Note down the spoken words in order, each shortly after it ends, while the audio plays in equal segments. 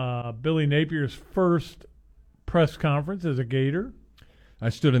Billy Napier's first press conference as a Gator. I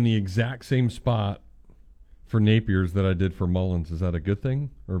stood in the exact same spot for Napier's that I did for Mullins. Is that a good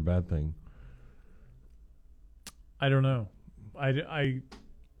thing or a bad thing? I don't know.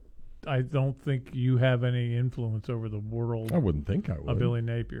 I don't think you have any influence over the world I wouldn't think I of would. Billy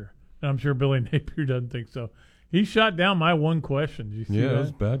Napier. And I'm sure Billy Napier doesn't think so. He shot down my one question. Did you see Yeah, that? that's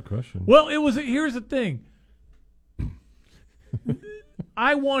a bad question. Well, here's the thing.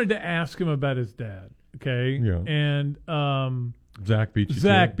 I wanted to ask him about his dad, okay? Yeah. And Zach beat you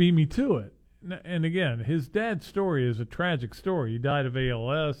Zach to beat me to it. And again, his dad's story is a tragic story. He died of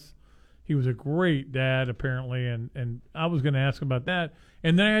ALS. He was a great dad, apparently, and I was going to ask him about that.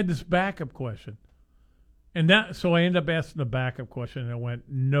 And then I had this backup question. So I ended up asking the backup question, and it went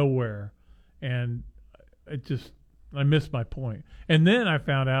nowhere. And I missed my point. And then I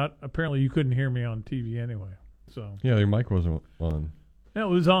found out, apparently, you couldn't hear me on TV anyway. So Yeah, your mic wasn't on. no,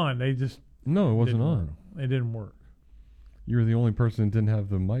 it was on. They just No, it wasn't didn't on. work. It didn't work. You were the only person that didn't have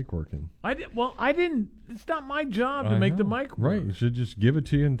the mic working. I didn't. It's not my job to make the mic work. Right, you should just give it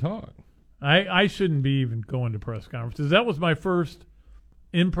to you and talk. I shouldn't be even going to press conferences. That was my first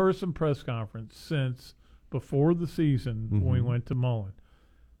in-person press conference since before the season when we went to Mullen.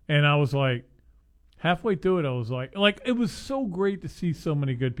 And I was like, halfway through it, I was like, it was so great to see so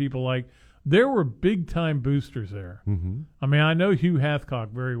many good people. Like, there were big-time boosters there. Mm-hmm. I mean, I know Hugh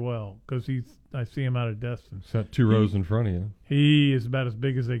Hathcock very well because I see him out of Destin. Sat 2 rows in front of you. He is about as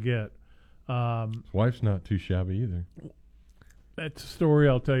big as they get. His wife's not too shabby either. That's a story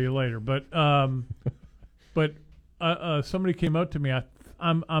I'll tell you later. But somebody came up to me.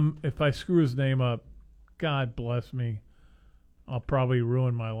 I'm if I screw his name up, God bless me, I'll probably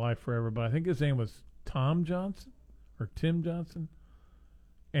ruin my life forever. But I think his name was Tom Johnson or Tim Johnson.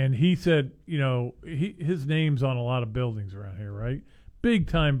 And he said, his name's on a lot of buildings around here, right? Big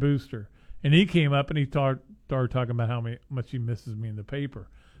time booster. And he came up and he started talking about how much he misses me in the paper.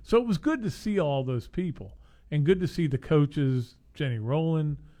 So it was good to see all those people and good to see the coaches, Jenny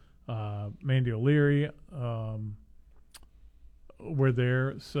Rowland, Mandy O'Leary, were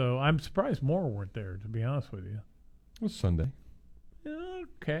there. So I'm surprised more weren't there, to be honest with you. It was Sunday.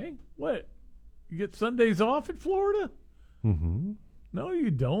 Okay. What? You get Sundays off in Florida? Mm-hmm. No,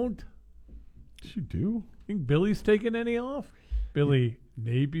 you don't. Yes, you do. Think Billy's taking any off? Billy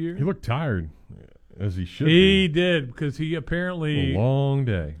Napier? He looked tired, as he should He be. did, because he apparently, A long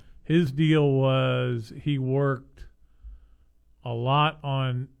day. his deal was he worked a lot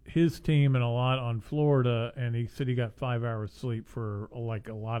on his team and a lot on Florida, and he said he got 5 hours sleep for like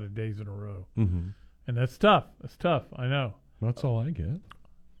a lot of days in a row. Mm-hmm. And that's tough. That's tough. I know. That's all I get.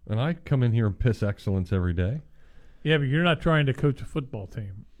 And I come in here and piss excellence every day. Yeah, but you're not trying to coach a football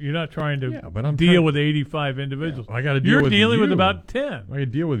team. You're not trying to but I'm deal trying- with 85 individuals. I got to deal You're with dealing you. with about 10. I got to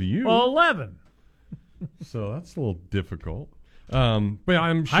deal with you. Well, 11. So that's a little difficult. But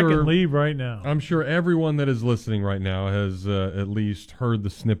I'm sure I can leave right now. I'm sure everyone that is listening right now has at least heard the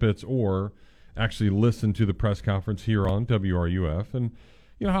snippets or actually listened to the press conference here on WRUF. And,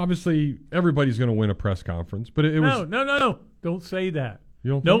 obviously everybody's going to win a press conference. But it was... No. Don't say that. You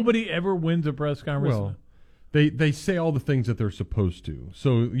don't think? Nobody ever wins a press conference. Well, they say all the things that they're supposed to.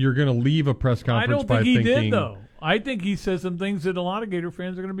 So you're going to leave a press I conference don't by think he thinking... did, though. I think he said some things that a lot of Gator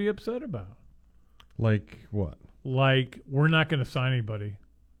fans are going to be upset about. Like what? Like, we're not going to sign anybody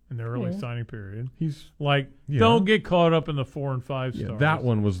in the early Yeah. signing period. He's... Like, Yeah. don't get caught up in the 4 and 5 Yeah, stars. that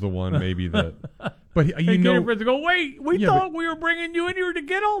one was the one maybe that... But And Gator fans go, wait, we thought we were bringing you in here to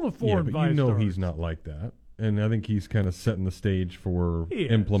get all the 4 and 5 but stars. he's not like that. And I think he's kind of setting the stage for He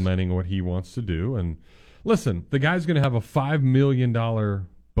is. implementing what he wants to do. And listen, the guy's going to have a $5 million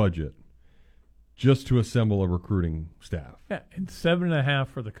budget just to assemble a recruiting staff. Yeah, and 7.5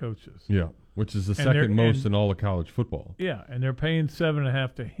 for the coaches. Yeah, which is the And they're- second most and- in all of college football. Yeah, and they're paying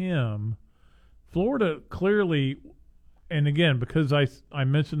 7.5 to him. Florida clearly, and again, because I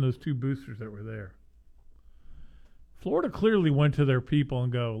mentioned those 2 boosters that were there, Florida clearly went to their people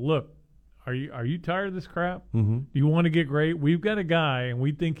and go, look, are you tired of this crap? Mm-hmm. Do you want to get great? We've got a guy, and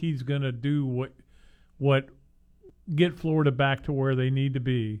we think he's going to do what get Florida back to where they need to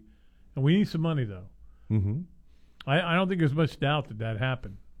be, and we need some money though. Mm-hmm. I don't think there's much doubt that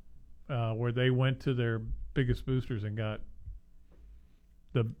happened, where they went to their biggest boosters and got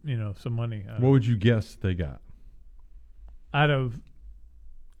some money. What would you guess they got Out of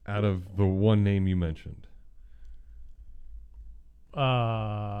the one name you mentioned?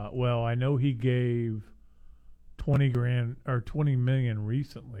 well, I know he gave $20 million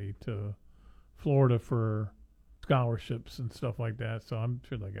recently to Florida for scholarships and stuff like that. So I'm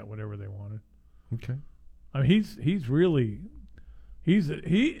sure they got whatever they wanted. Okay. I mean, he's really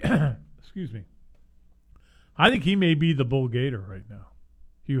excuse me. I think he may be the Bull Gator right now,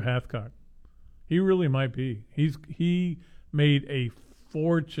 Hugh Hathcock. He really might be. He made a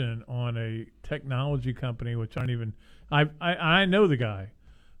fortune on a technology company, which I know the guy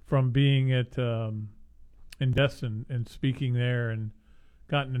from being at in Destin and speaking there and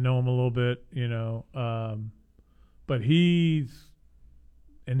gotten to know him a little bit, but he's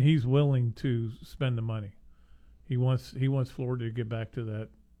willing to spend the money. He wants Florida to get back to that.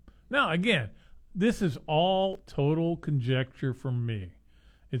 Now, again, this is all total conjecture from me.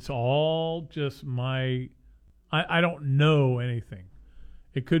 It's all just I don't know anything.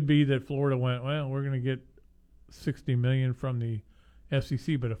 It could be that Florida went, well, we're going to get $60 million from the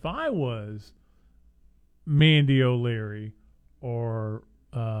FCC. But if I was Mandy O'Leary or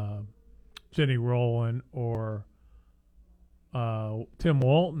Jenny Rowland or Tim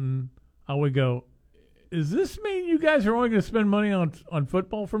Walton, I would go, does this mean you guys are only going to spend money on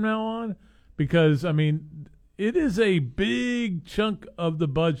football from now on? Because, I mean, it is a big chunk of the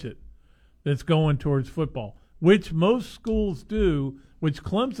budget that's going towards football, which most schools do, which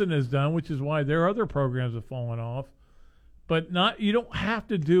Clemson has done, which is why their other programs have fallen off. But you don't have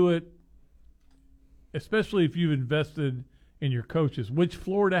to do it, especially if you've invested in your coaches, which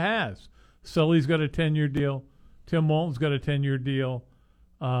Florida has. Sully's got a 10-year deal. Tim Walton's got a 10-year deal.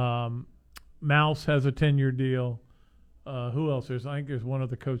 Mouse has a 10-year deal. Who else? I think there's one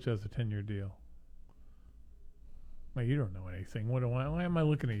other coach that has a 10-year deal. Well, you don't know anything. Why am I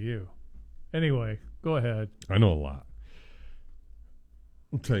looking at you? Anyway, go ahead. I know a lot.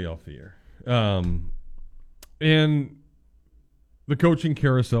 I'll tell you off the air. And the coaching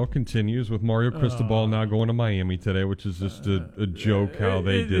carousel continues with Mario Cristobal now going to Miami today, which is just a joke how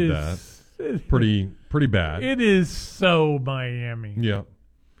they did that. Pretty bad. It is so Miami. Yeah.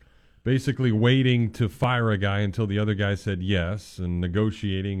 Basically waiting to fire a guy until the other guy said yes and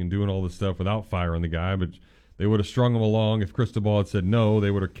negotiating and doing all this stuff without firing the guy. But they would have strung him along. If Cristobal had said no, they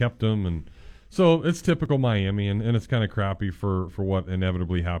would have kept him. And so it's typical Miami, and it's kind of crappy for what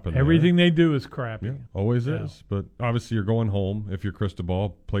inevitably happened. Everything they do is crappy. Yeah, always is. But obviously you're going home if you're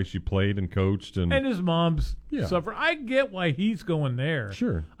Cristobal, place you played and coached. And his mom's suffer. I get why he's going there.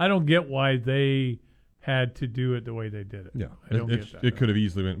 Sure. I don't get why they had to do it the way they did it. Yeah, I don't get that. It could have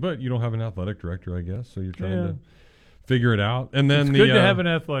easily been, but you don't have an athletic director, I guess, so you're trying to figure it out. And then it's good to have an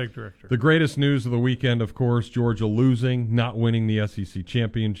athletic director. The greatest news of the weekend, of course, Georgia losing, not winning the SEC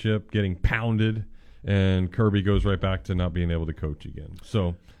championship, getting pounded, and Kirby goes right back to not being able to coach again.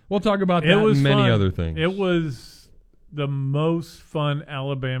 So we'll talk about that and many other things. It was the most fun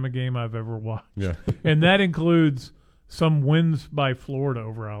Alabama game I've ever watched. Yeah. And that includes some wins by Florida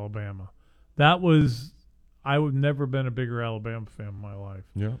over Alabama. I've never been a bigger Alabama fan in my life.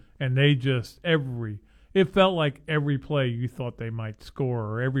 Yeah. And they just, it felt like every play you thought they might score,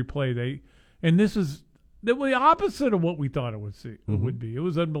 or every play and this is the opposite of what we thought it would be. It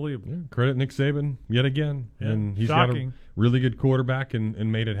was unbelievable. Yeah. Credit Nick Saban yet again. Yeah. And he's Shocking. got a really good quarterback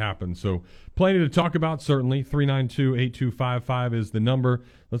and made it happen. So plenty to talk about, certainly. 392-8255 is the number.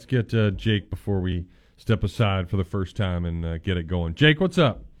 Let's get Jake before we step aside for the first time and get it going. Jake, what's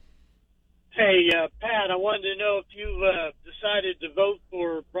up? Hey, Pat, I wanted to know if you've decided to vote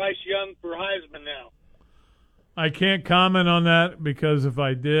for Bryce Young for Heisman now. I can't comment on that because if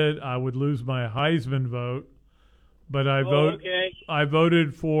I did, I would lose my Heisman vote. But I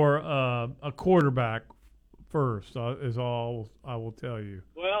voted for a quarterback first, is all I will tell you.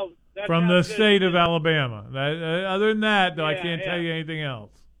 Well, that's from the state of Alabama. Other than that, though, I can't tell you anything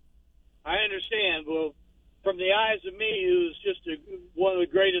else. I understand. Well, from the eyes of me, who's just one of the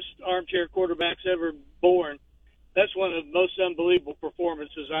greatest armchair quarterbacks ever born, that's one of the most unbelievable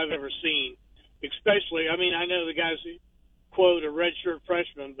performances I've ever seen. Especially, I mean, I know the guy's, quote, a redshirt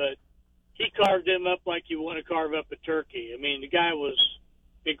freshman, but he carved him up like you want to carve up a turkey. I mean, the guy was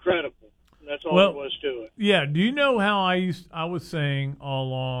incredible. That's all there was to it. Yeah, do you know how I was saying all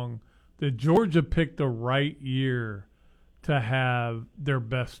along that Georgia picked the right year to have their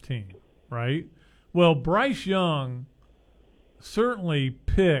best team, right? Well, Bryce Young certainly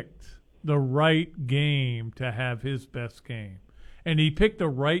picked the right game to have his best game. And he picked the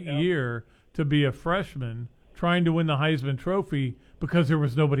right year to be a freshman trying to win the Heisman Trophy because there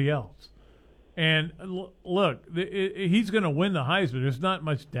was nobody else. And look, he's going to win the Heisman. There's not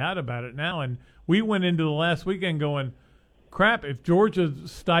much doubt about it now. And we went into the last weekend going, crap, if Georgia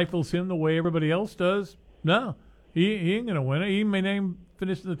stifles him the way everybody else does, no, he ain't going to win it. He may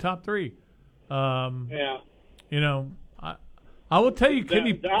finish in the top three. You know, I will tell you,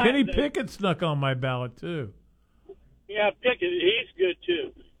 Kenny Pickett snuck on my ballot too. Yeah, Pickett, he's good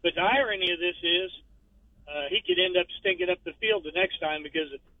too. But the irony of this is, he could end up stinking up the field the next time because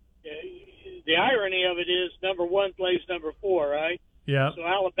the irony of it is number 1 plays number 4, right? Yeah. So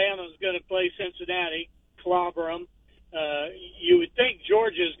Alabama's going to play Cincinnati, clobber them. You would think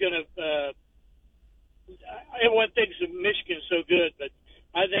Georgia's going to everyone thinks of Michigan so good, but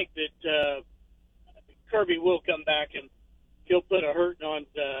I think that Kirby will come back and he'll put a hurting on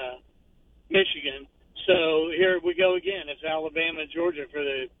Michigan. So here we go again. It's Alabama and Georgia for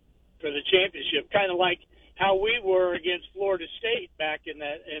the championship, kind of like how we were against Florida State back in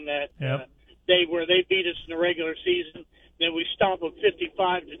that Yep. day where they beat us in the regular season. Then we stopped them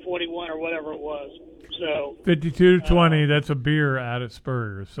 55-21 or whatever it was. So 52-20. That's a beer out at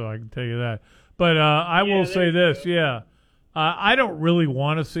Spurrier, so I can tell you that. But I will say this, I don't really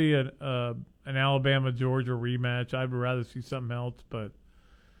want to see an Alabama-Georgia rematch. I'd rather see something else. But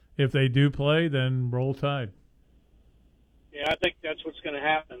if they do play, then roll Tide. Yeah, I think that's what's going to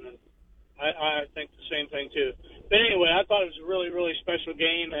happen. And I think the same thing, too. But anyway, I thought it was a really, really special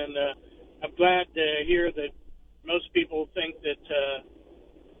game, and I'm glad to hear that most people think that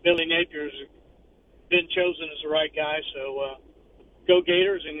Billy Napier's been chosen as the right guy. So go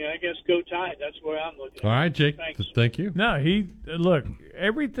Gators, and I guess go Tide. That's where I'm looking. All right, Jake. Thanks. Thank you. No, look,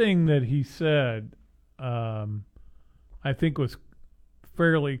 everything that he said, I think was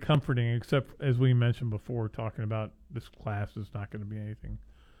fairly comforting, except as we mentioned before, talking about this class is not going to be anything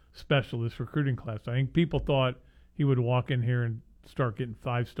special, this recruiting class. I think people thought he would walk in here and start getting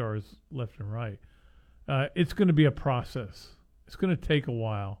 5 stars left and right. It's going to be a process. It's going to take a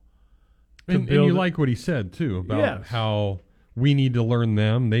while. And you like what he said, too, about how we need to learn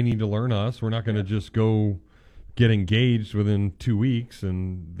them, they need to learn us. We're not going to just go get engaged within 2 weeks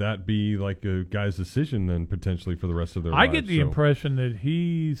and that be like a guy's decision then potentially for the rest of their lives. I get the impression that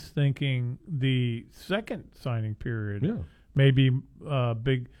he's thinking the second signing period may be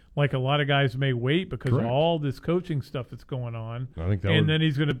big. Like a lot of guys may wait because of all this coaching stuff that's going on. I think then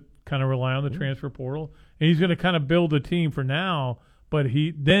he's going to kind of rely on the transfer portal. And he's going to kind of build a team for now, but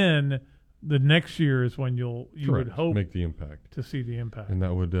then the next year is when you would hope make the impact to see the impact. And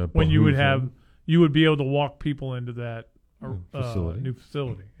that would when you would be able to walk people into that new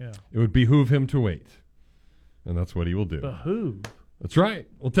facility. Yeah. It would behoove him to wait. And that's what he will do. Behoove. That's right.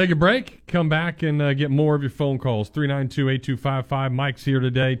 We'll take a break, come back, and get more of your phone calls. 392-8255. Mike's here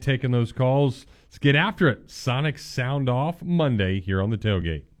today taking those calls. Let's get after it. Sonic Sound Off Monday here on the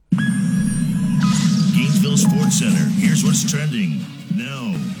Tailgate. Gainesville Sports Center. Here's what's trending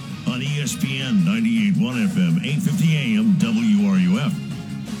now on ESPN 98.1 FM, 850 AM, WRUF.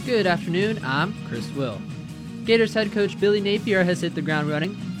 Good afternoon. I'm Chris Will. Gators head coach Billy Napier has hit the ground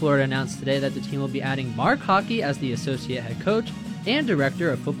running. Florida announced today that the team will be adding Mark Hockey as the associate head coach and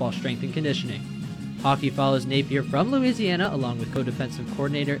director of football strength and conditioning. Hockey follows Napier from Louisiana along with co-defensive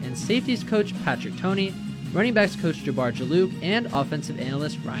coordinator and safeties coach Patrick Toney, running backs coach Jabbar Jaloub, and offensive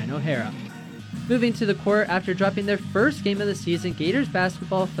analyst Ryan O'Hara. Moving to the court, after dropping their first game of the season, Gators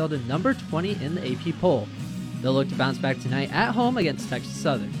basketball fell to number 20 in the AP poll. They'll look to bounce back tonight at home against Texas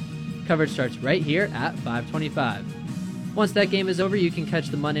Southern. Coverage starts right here at 5:25. Once that game is over, you can catch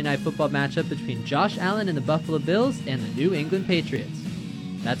the Monday Night Football matchup between Josh Allen and the Buffalo Bills and the New England Patriots.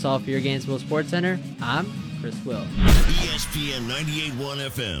 That's all for your Gainesville Sports Center. I'm Chris Will. ESPN 98.1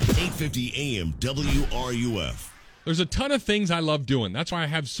 FM, 850 AM, WRUF. There's a ton of things I love doing. That's why I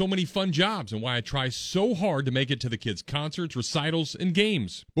have so many fun jobs and why I try so hard to make it to the kids' concerts, recitals, and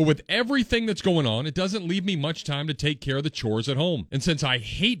games. But with everything that's going on, it doesn't leave me much time to take care of the chores at home. And since I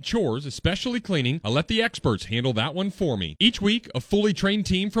hate chores, especially cleaning, I let the experts handle that one for me. Each week, a fully trained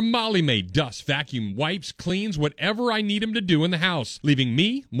team from Molly Maid dusts, vacuum, wipes, cleans, whatever I need them to do in the house, leaving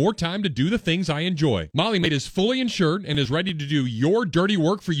me more time to do the things I enjoy. Molly Maid is fully insured and is ready to do your dirty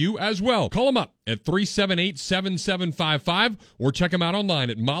work for you as well. Call them up at 378-7755 or check them out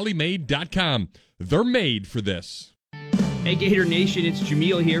online at mollymaid.com. They're made for this. Hey Gator Nation, it's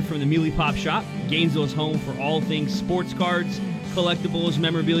Jameel here from the Muley Pop Shop. Gainesville's home for all things sports cards, collectibles,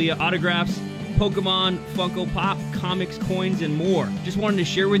 memorabilia, autographs, Pokemon, Funko Pop, comics, coins, and more. Just wanted to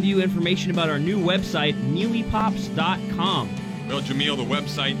share with you information about our new website, MuleyPops.com. Well, Jameel, the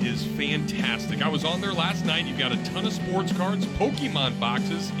website is fantastic. I was on there last night. You've got a ton of sports cards, Pokemon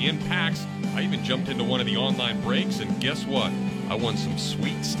boxes, and packs. I even jumped into one of the online breaks, and guess what? I won some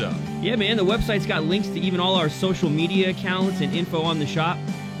sweet stuff. Yeah, man, the website's got links to even all our social media accounts and info on the shop.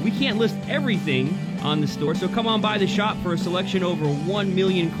 We can't list everything, on the store. So come on by the shop for a selection over 1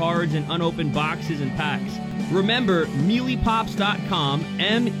 million cards and unopened boxes and packs. Remember, mealypops.com,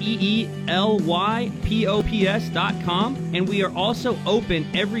 MEELYPOPS.com, and we are also open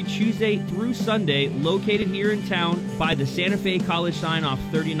every Tuesday through Sunday, located here in town by the Santa Fe College sign off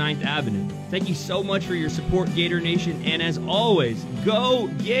 39th Avenue. Thank you so much for your support, Gator Nation, and as always, go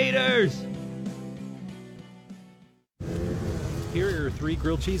Gators! Here are your 3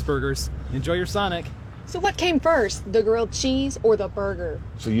 grilled cheeseburgers. Enjoy your Sonic. So what came first, the grilled cheese or the burger?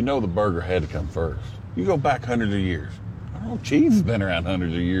 So you know the burger had to come first. You go back hundreds of years. Oh, cheese has been around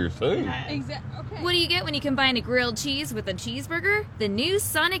hundreds of years, too. Exactly. Okay. What do you get when you combine a grilled cheese with a cheeseburger? The new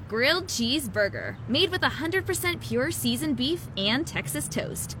Sonic Grilled Cheeseburger, made with 100% pure seasoned beef and Texas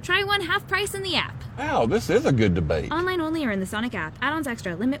toast. Try one half price in the app. Wow, this is a good debate. Online only or in the Sonic app. Add-ons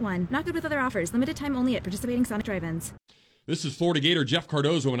extra. Limit 1. Not good with other offers. Limited time only at participating Sonic drive-ins. This is Florida Gator Jeff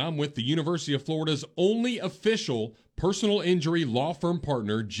Cardozo, and I'm with the University of Florida's only official personal injury law firm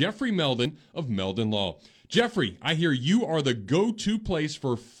partner, Jeffrey Meldon of Meldon Law. Jeffrey, I hear you are the go-to place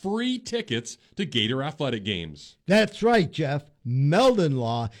for free tickets to Gator athletic games. That's right, Jeff. Meldon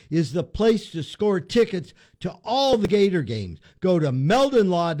Law is the place to score tickets to all the Gator games. Go to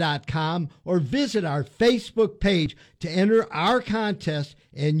meldonlaw.com or visit our Facebook page to enter our contest,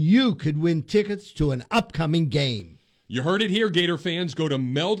 and you could win tickets to an upcoming game. You heard it here, Gator fans. Go to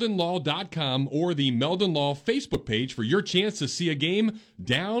meldonlaw.com or the Meldon Law Facebook page for your chance to see a game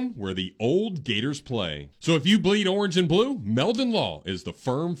down where the old Gators play. So if you bleed orange and blue, Meldon Law is the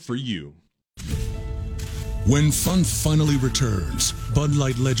firm for you. When fun finally returns, Bud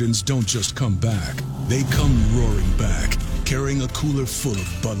Light legends don't just come back. They come roaring back, carrying a cooler full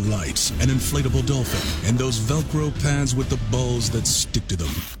of Bud Lights, an inflatable dolphin, and those Velcro pads with the balls that stick to them.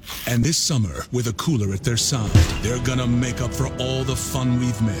 And this summer, with a cooler at their side, they're gonna make up for all the fun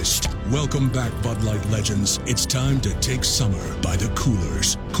we've missed. Welcome back, Bud Light legends. It's time to take summer by the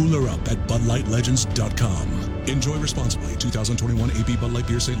coolers. Cooler up at BudLightLegends.com. Enjoy responsibly. 2021 AB Bud Light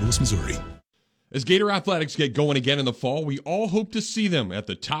Beer, St. Louis, Missouri. As Gator Athletics get going again in the fall, we all hope to see them at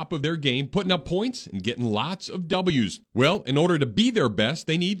the top of their game, putting up points and getting lots of W's. Well, in order to be their best,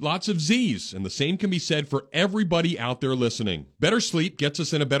 they need lots of Z's, and the same can be said for everybody out there listening. Better sleep gets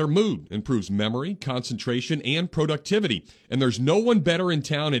us in a better mood, improves memory, concentration, and productivity, and there's no one better in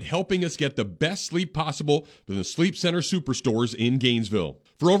town at helping us get the best sleep possible than the Sleep Center Superstores in Gainesville.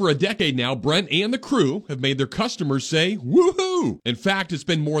 For over a decade now, Brent and the crew have made their customers say, woohoo! In fact, it's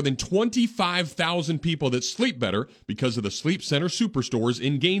been more than 25,000 people that sleep better because of the Sleep Center Superstores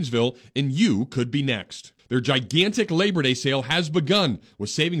in Gainesville, and you could be next. Their gigantic Labor Day sale has begun with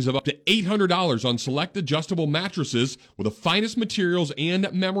savings of up to $800 on select adjustable mattresses with the finest materials and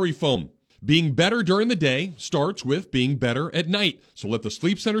memory foam. Being better during the day starts with being better at night. So let the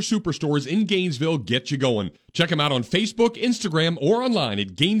Sleep Center Superstores in Gainesville get you going. Check them out on Facebook, Instagram, or online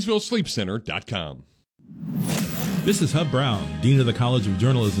at GainesvilleSleepCenter.com. This is Hub Brown, Dean of the College of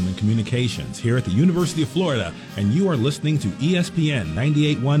Journalism and Communications here at the University of Florida, and you are listening to ESPN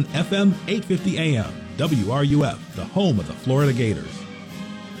 98.1 FM, 850 AM, WRUF, the home of the Florida Gators.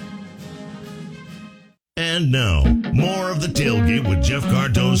 And now, more of The Tailgate with Jeff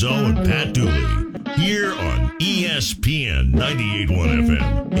Cardozo and Pat Dooley. Here on ESPN 98.1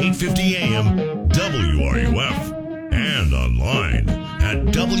 FM, 850 AM, WRUF. And online at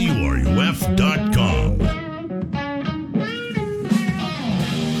WRUF.com.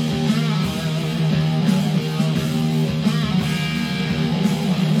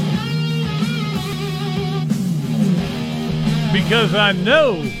 Because I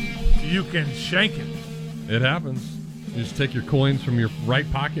know you can shank it. It happens. You just take your coins from your right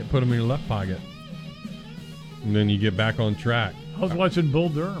pocket, put them in your left pocket, and then you get back on track. I was watching Bull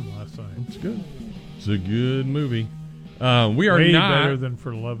Durham last night. It's good. It's a good movie. We are way not better than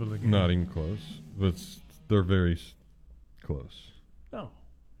For Love of the Game. Not even close. But they're very close. No,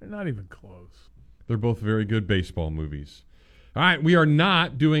 they're not even close. They're both very good baseball movies. All right, we are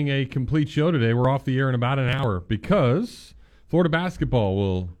not doing a complete show today. We're off the air in about an hour because Florida basketball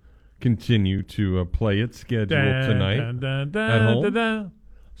will continue to play its schedule tonight at home.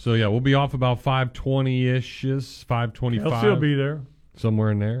 So, yeah, we'll be off about 5:20-ish, 5:25. I'll still be there. Somewhere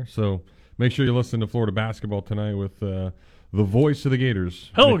in there. So make sure you listen to Florida basketball tonight with the voice of the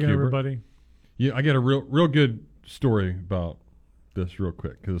Gators. Hello Nick again, Huber. everybody. Yeah, I got a real good story about this real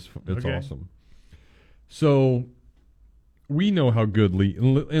quick because it's Okay. awesome. So we know how good Lee,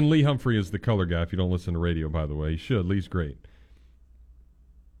 and Lee Humphrey is the color guy. If you don't listen to radio, by the way, you should. Lee's great.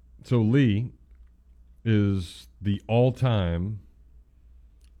 So Lee is the all-time.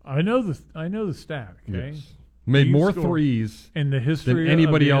 I know the stat. Okay. Yes, Made He more scored threes in the history than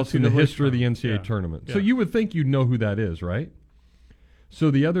anybody of the else in the NCAA history of the NCAA tournament. tournament. Yeah. So you would think you'd know who that is, right?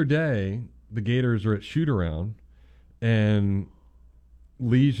 So the other day, the Gators are at shoot-around, and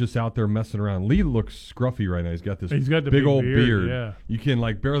Lee's just out there messing around. Lee looks scruffy right now. He's got this He's got the big big old beard. yeah. You can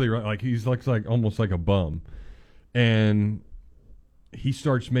barely he's looks like almost like a bum. And he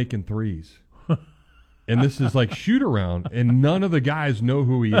starts making threes. And this is like shoot around, and none of the guys know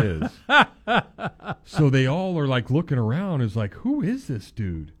who he is. So they all are looking around, is who is this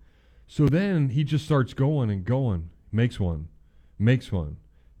dude? So then he just starts going and going, makes one, makes one,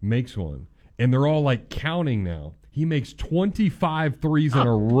 makes one. And they're all counting now. He makes 25 threes in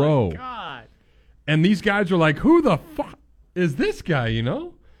a row. My God. And these guys are like, who the fuck is this guy,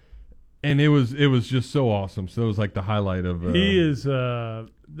 And it was just so awesome. So it was the highlight of he is there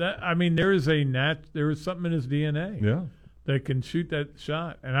is something in his DNA. Yeah. That can shoot that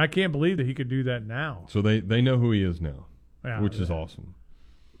shot. And I can't believe that he could do that now. So they know who he is now. Yeah, which is awesome.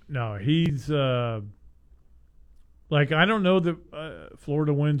 No, he's I don't know that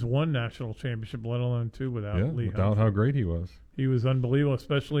Florida wins one national championship, let alone two, without Lee without Humphrey. how great he was. He was unbelievable,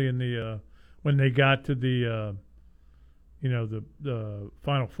 especially in the when they got to the the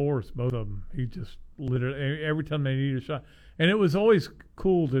Final Fours, both of them. He just literally every time they needed a shot, and it was always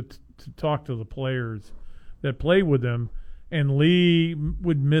cool to talk to the players that played with him. And Lee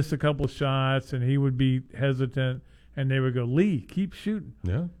would miss a couple of shots, and he would be hesitant. And they would go, Lee, keep shooting.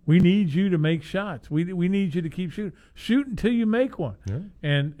 Yeah. We need you to make shots. We need you to keep shooting. Shoot until you make one. Yeah.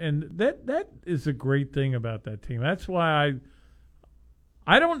 And that is a great thing about that team. That's why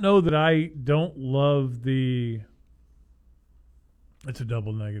I don't know that I don't love the – it's a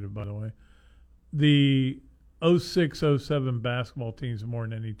double negative, by the way. The 06-07 basketball teams more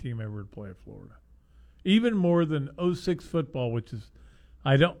than any team ever to play at Florida. Even more than 06 football, which is –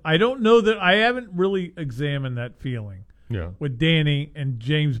 I don't know that I haven't really examined that feeling. Yeah. With Danny and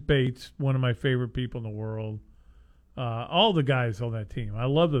James Bates, one of my favorite people in the world. All the guys on that team. I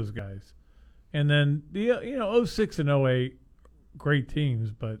love those guys. And then the 06 and 08 great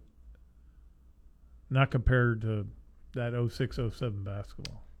teams, but not compared to that 06-07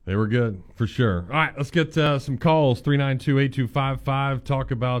 basketball. They were good for sure. All right, let's get some calls. 392-8255.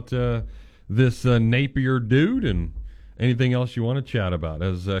 Talk about this Napier dude and anything else you want to chat about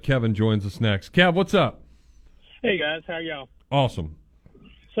as Kevin joins us next. Kev, what's up? Hey, guys. How y'all? Awesome.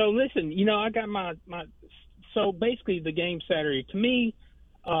 So, listen, I got my so basically the game Saturday, to me,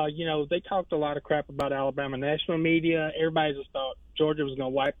 they talked a lot of crap about Alabama national media. Everybody just thought Georgia was going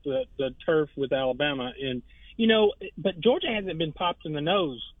to wipe the turf with Alabama. And, but Georgia hasn't been popped in the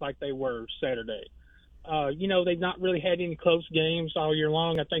nose like they were Saturday. They've not really had any close games all year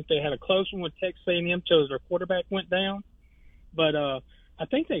long. I think they had a close one with Texas A&M till their quarterback went down. But I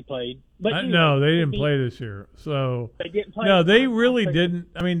think they played. But no, they didn't play this year. So they didn't play. No, they really didn't.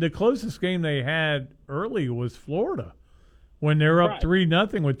 I mean, the closest game they had early was Florida when they were up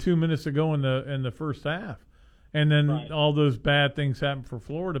 3-0 with 2 minutes to go in the first half. And then all those bad things happened for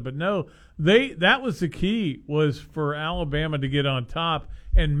Florida. But no, that was the key, was for Alabama to get on top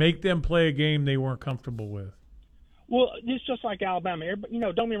and make them play a game they weren't comfortable with. Well, it's just like Alabama.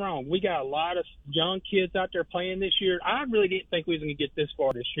 Don't get me wrong. We got a lot of young kids out there playing this year. I really didn't think we was going to get this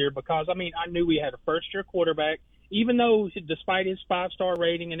far this year because, I knew we had a first-year quarterback, even though despite his 5-star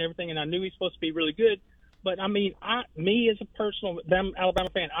rating and everything, and I knew he's supposed to be really good. But, me as a personal Alabama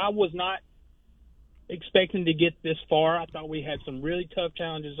fan, I was not expecting to get this far. I thought we had some really tough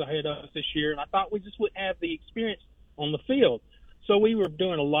challenges ahead of us this year, and I thought we just wouldn't have the experience on the field. So we were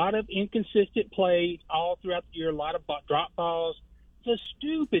doing a lot of inconsistent play all throughout the year, a lot of drop balls, just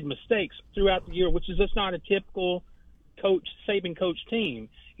stupid mistakes throughout the year, which is just not a typical Saban coach team,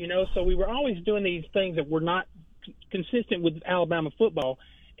 So we were always doing these things that were not consistent with Alabama football.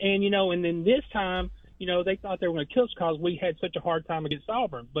 And, and then this time, they thought they were going to kill us because we had such a hard time against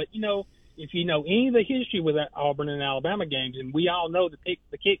Auburn. But, if you know any of the history with that Auburn and Alabama games, and we all know the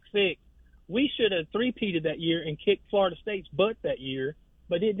kick six, we should have three-peated that year and kicked Florida State's butt that year,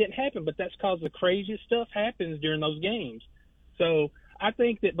 but it didn't happen. But that's because the craziest stuff happens during those games. So I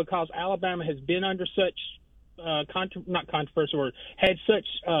think that because Alabama has been under such not controversial, or had such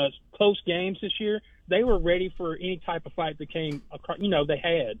close games this year, they were ready for any type of fight that came across, they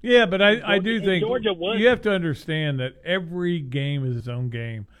had. Yeah, but I do think Georgia was. You have to understand that every game is its own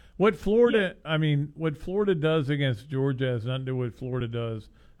game. What Florida does against Georgia has nothing to do with what Florida does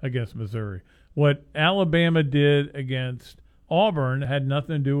against Missouri. What Alabama did against Auburn had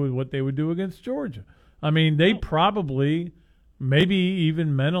nothing to do with what they would do against Georgia. They probably, maybe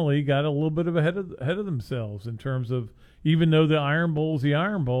even mentally, got a little bit of ahead of themselves in terms of, even though the Iron Bowl's the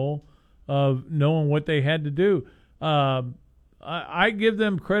Iron Bowl, of knowing what they had to do. I give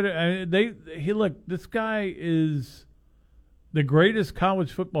them credit. Look, this guy is the greatest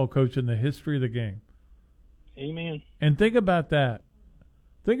college football coach in the history of the game. Amen. And think about that.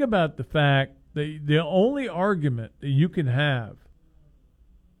 Think about the fact that the only argument that you can have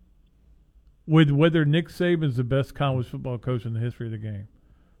with whether Nick Saban's the best college football coach in the history of the game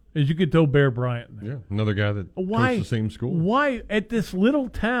is you could throw Bear Bryant in there. Yeah, another guy that coached the same school. Why at this little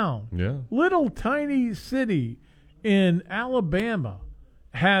town, little tiny city in Alabama,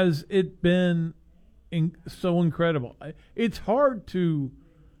 has it been so incredible? It's hard to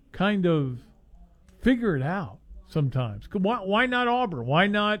kind of figure it out sometimes. Why not Auburn? Why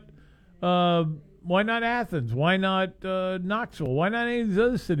not Athens? Why not Knoxville? Why not any of these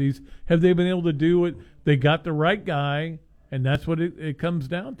other cities? Have they been able to do it? They got the right guy, and that's what it comes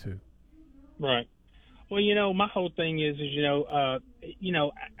down to. Right. Well, my whole thing is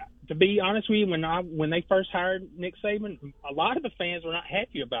to be honest with you, when they first hired Nick Saban, a lot of the fans were not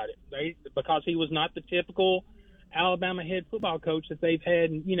happy about it. Because he was not the typical Alabama head football coach that they've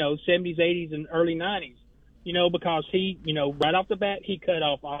had in 70s, 80s, and early 90s. Because he, right off the bat, he cut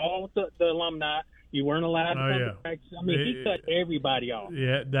off all the alumni. You weren't allowed to come to practice. I mean, he cut everybody off.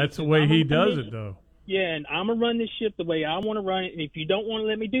 Yeah, that's the way he does it, though. Yeah, and I'm going to run this ship the way I want to run it, and if you don't want to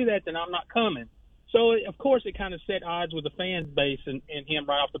let me do that, then I'm not coming. So, of course, it kind of set odds with the fans base and him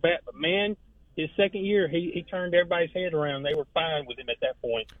right off the bat. But, man, his second year, he turned everybody's head around. They were fine with him at that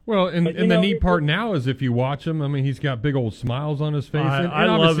point. Well, and the neat part now is if you watch him, I mean, he's got big old smiles on his face. I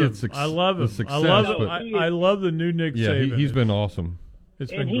love him. I love him. I love the new Nick Saban. Yeah, he's been awesome.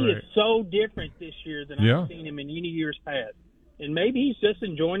 It's and been he great. is so different this year than I've seen him in any years past. And maybe he's just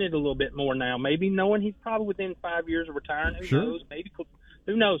enjoying it a little bit more now. Maybe knowing he's probably within 5 years of retiring. Who knows? Maybe.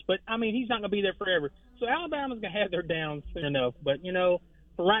 Who knows? But, I mean, he's not going to be there forever. So Alabama's going to have their downs soon enough. But,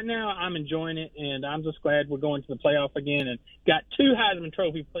 for right now, I'm enjoying it, and I'm just glad we're going to the playoff again and got 2 Heisman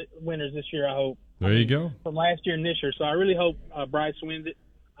Trophy winners this year, I hope. There you go. From last year and this year. So I really hope Bryce wins it.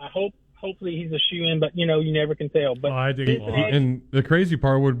 I hopefully he's a shoe-in, but, you never can tell. But I think and the crazy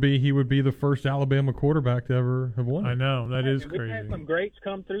part would be he would be the first Alabama quarterback to ever have won. I know. That is We've crazy. had some greats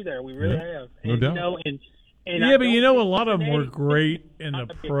come through there. We really have. No doubt. But a lot of them were great in the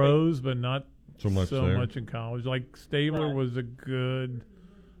pros, but not so much in college. Like Stabler was a good,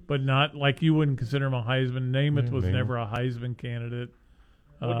 but not like you wouldn't consider him a Heisman. Namath was never a Heisman candidate.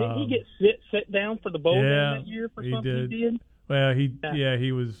 Well, didn't he get set down for the bowl game that year for something he did? Well,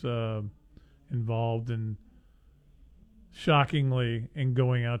 he was involved in shockingly in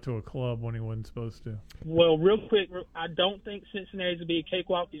going out to a club when he wasn't supposed to. Well, real quick, I don't think Cincinnati's going to be a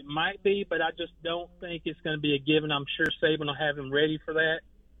cakewalk. It might be, but I just don't think it's going to be a given. I'm sure Saban will have him ready for that.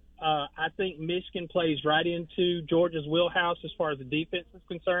 I think Michigan plays right into Georgia's wheelhouse as far as the defense is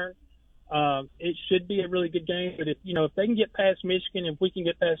concerned. It should be a really good game, but if they can get past Michigan, if we can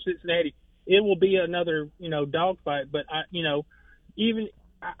get past Cincinnati, it will be another dogfight. But I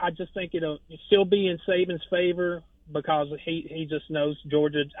just think it'll still be in Saban's favor because he just knows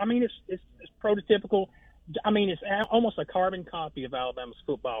Georgia. I mean, it's prototypical. I mean, it's almost a carbon copy of Alabama's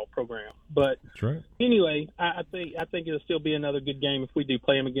football program. But that's right. Anyway, I think it'll still be another good game if we do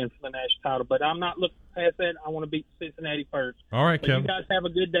play them again for the national title. But I'm not looking past that. I want to beat Cincinnati first. All right, Kevin. You guys have a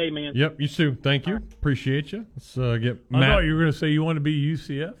good day, man. Yep, you too. Thank you. Appreciate you. Let's get I Matt. thought you were going to say you want to be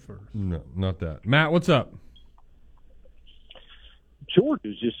UCF first. No, not that. Matt, what's up?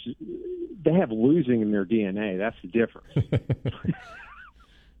 Georgia's they have losing in their DNA. That's the difference.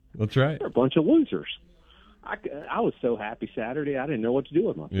 That's right. They're a bunch of losers. I was so happy Saturday. I didn't know what to do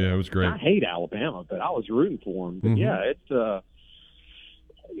with myself. Yeah, it was great. I hate Alabama, but I was rooting for them. But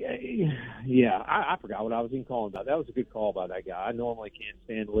I forgot what I was even calling about. That was a good call by that guy. I normally can't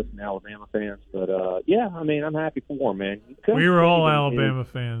stand to listen to Alabama fans, but I mean, I'm happy for them, man. We were all Alabama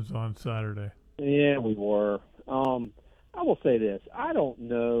fans on Saturday. Yeah, we were. I will say this. I don't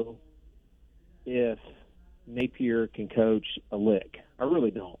know if Napier can coach a lick. I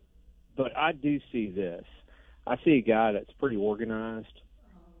really don't. But I do see this. I see a guy that's pretty organized,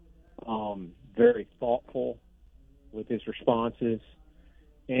 very thoughtful with his responses,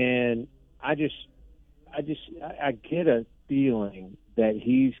 and I get a feeling that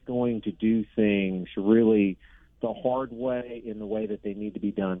he's going to do things really the hard way in the way that they need to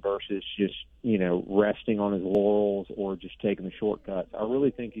be done versus just, resting on his laurels or just taking the shortcuts. I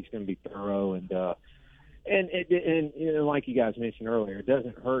really think he's going to be thorough and like you guys mentioned earlier, it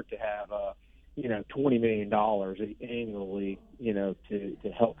doesn't hurt to have $20 million annually, to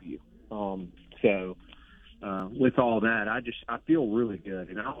help you. With all that, I feel really good,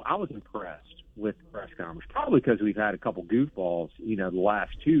 and I was impressed with the press conference, probably because we've had a couple goofballs, the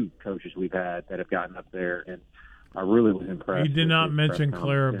last two coaches we've had that have gotten up there, and I really was impressed. He did not mention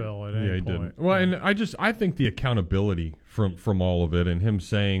Clarabelle at any he point. didn't. Well, and I think the accountability from all of it, and him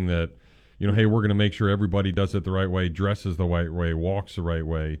saying that, hey, we're going to make sure everybody does it the right way, dresses the right way, walks the right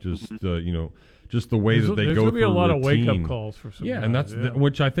way, just the way that they go through. There's going to be a lot of routine. wake-up calls for some guys, and that's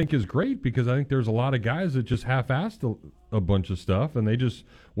which I think is great, because I think there's a lot of guys that just half-assed a bunch of stuff, and they just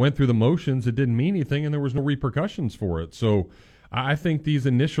went through the motions. It didn't mean anything, and there was no repercussions for it. So I think these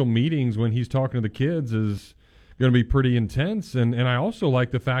initial meetings when he's talking to the kids is going to be pretty intense. And I also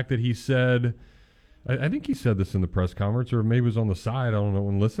like the fact that he said, I think he said this in the press conference, or maybe it was on the side, I don't know,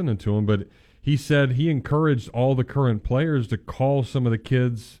 when listening to him, but he said he encouraged all the current players to call some of the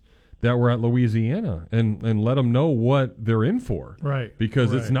kids that were at Louisiana and let them know what they're in for. Right.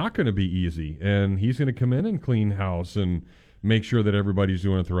 Because it's not going to be easy. And he's going to come in and clean house and make sure that everybody's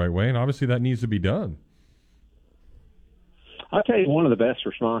doing it the right way. And obviously that needs to be done. I'll tell you, one of the best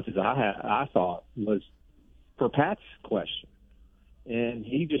responses I thought was for Pat's question. And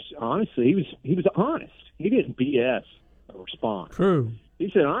he just, honestly, he was honest. He didn't BS a response. True.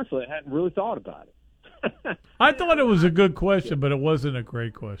 He said, honestly, I hadn't really thought about it. I thought it was a good question, but it wasn't a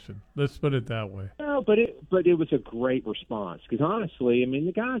great question. Let's put it that way. No, but it was a great response, because honestly, I mean,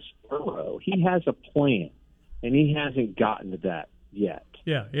 the guy's thorough. He has a plan, and he hasn't gotten to that yet.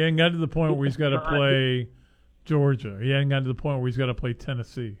 Yeah, he hasn't got to the point where he's got to play Georgia. He hasn't got to the point where he's got to play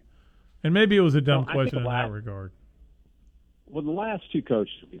Tennessee. And maybe it was a dumb question in that regard. Well, the last two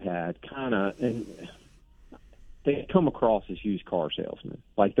coaches we've had and they come across as used car salesmen.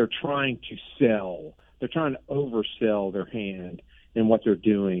 Like they're trying to sell. They're trying to oversell their hand in what they're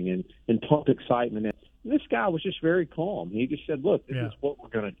doing and pump excitement. And this guy was just very calm. He just said, look, this is what we're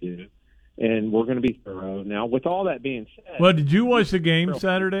going to do, and we're going to be thorough. Now, with all that being said. Well, did you watch the game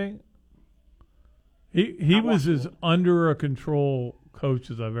Saturday? He was as under a control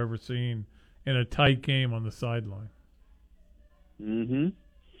coach as I've ever seen in a tight game on the sideline. Mm-hmm.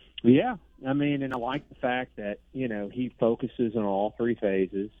 Yeah. I mean, and I like the fact that, he focuses on all three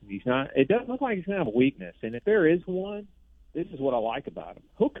phases. It doesn't look like he's going to have a weakness. And if there is one, this is what I like about him.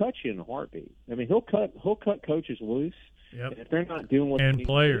 He'll cut you in a heartbeat. I mean, he'll cut coaches loose. Yep. And if they're not doing what and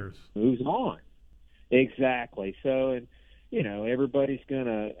players moves on. Exactly. So, and everybody's going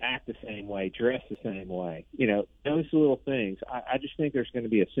to act the same way, dress the same way. Those little things. I just think there's going to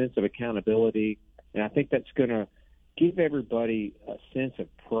be a sense of accountability, and I think that's going to give everybody a sense of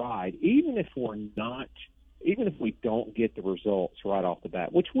pride, even if we don't get the results right off the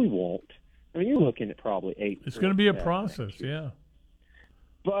bat, which we won't. I mean, you're looking at probably 8. It's going to be a process, yeah.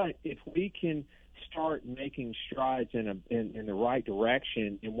 But if we can start making strides in the right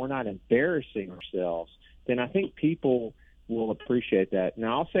direction, and we're not embarrassing ourselves, then I think people will appreciate that.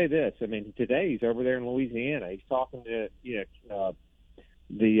 Now, I'll say this. I mean, today he's over there in Louisiana. He's talking to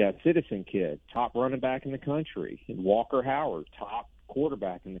the Citizen kid, top running back in the country, and Walker Howard, top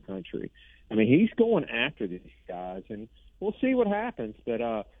quarterback in the country. I mean, he's going after these guys, and we'll see what happens. But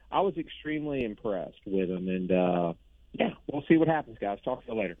I was extremely impressed with him, and we'll see what happens, guys. Talk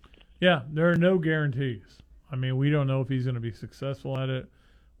to you later. Yeah, there are no guarantees. I mean, we don't know if he's going to be successful at it.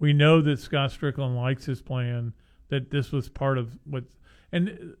 We know that Scott Strickland likes his plan, that this was part of what –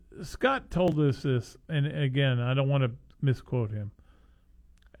 and Scott told us this, and again, I don't want to misquote him.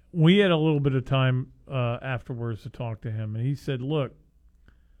 We had a little bit of time afterwards to talk to him, and he said, look,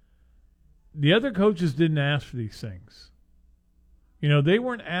 the other coaches didn't ask for these things. They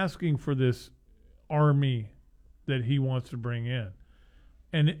weren't asking for this army that he wants to bring in.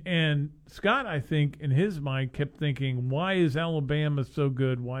 And Scott, I think, in his mind, kept thinking, why is Alabama so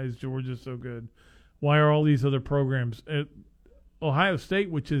good? Why is Georgia so good? Why are all these other programs? Ohio State,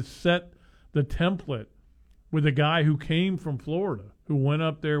 which has set the template with a guy who came from Florida, who went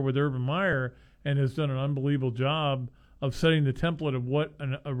up there with Urban Meyer and has done an unbelievable job of setting the template of what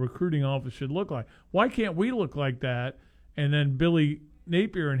a recruiting office should look like. Why can't we look like that? And then Billy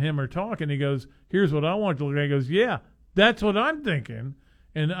Napier and him are talking. He goes, here's what I want to look like. He goes, yeah, that's what I'm thinking.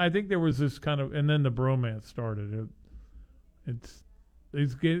 And I think there was this kind of – and then the bromance started.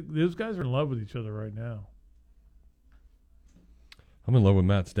 Those guys are in love with each other right now. I'm in love with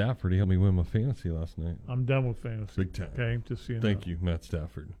Matt Stafford. He helped me win my fantasy last night. I'm done with fantasy. Big time. Okay, just so you know. Thank you, Matt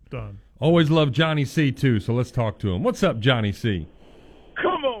Stafford. Done. Always love Johnny C, too, so let's talk to him. What's up, Johnny C?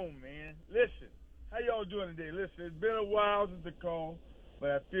 Come on, man. Listen, how y'all doing today? Listen, it's been a while since the call,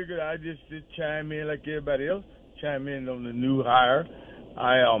 but I figured I'd just chime in like everybody else, chime in on the new hire.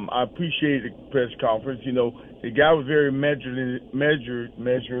 I appreciate the press conference. The guy was very measured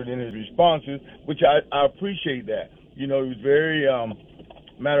in his responses, which I appreciate that. He was very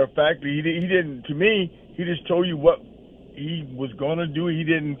Matter of fact, he didn't. To me, he just told you what he was gonna do. He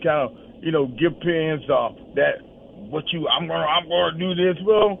didn't kind of, give pins that I'm gonna do this.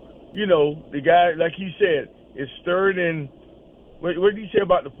 Well, the guy, like he said, is third in. What did he say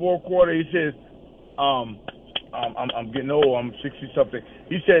about the fourth quarter? He says, I'm getting old. I'm 60-something.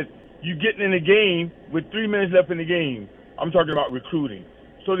 He said, you getting in the game with 3 minutes left in the game. I'm talking about recruiting.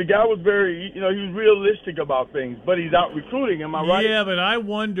 So the guy was very, he was realistic about things, but he's out recruiting. Am I right? Yeah, but I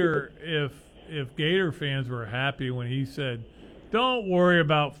wonder if Gator fans were happy when he said, don't worry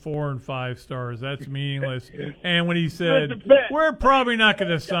about 4 and 5 stars. That's meaningless. And when he said, we're probably not going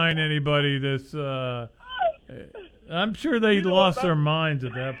to sign anybody this I'm sure they lost their minds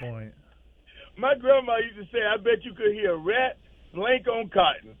at that point. My grandma used to say, I bet you could hear a rat blank on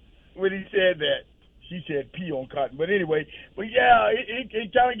cotton when he said that. She said pee on cotton. But anyway,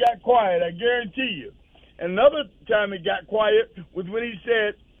 it kind of got quiet, I guarantee you. Another time it got quiet was when he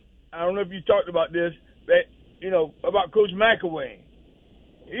said, I don't know if you talked about this, that, about Coach McElwain.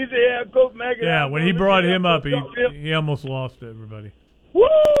 He said, yeah, Coach McElwain. Yeah, when he brought him up, he almost lost everybody. Woo!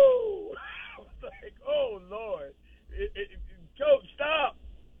 I was like, oh, Lord. Coach, stop.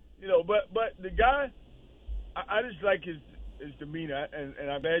 But the guy, I just like his demeanor,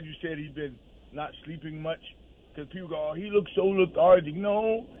 and I'm glad you said he's been not sleeping much, because people go, oh, he looks so lethargic.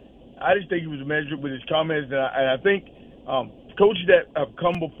 No, I just think he was measured with his comments, and I think coaches that have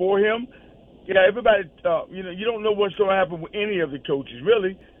come before him, everybody, you don't know what's going to happen with any of the coaches,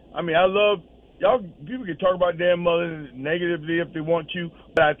 really. I mean, I love y'all. People can talk about Dan Mullen negatively if they want to,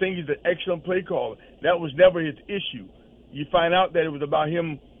 but I think he's an excellent play caller. That was never his issue. You find out that it was about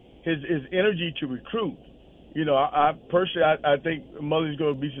him, his energy to recruit. I personally, I think Mullen's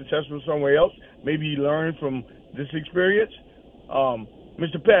going to be successful somewhere else. Maybe he learned from this experience.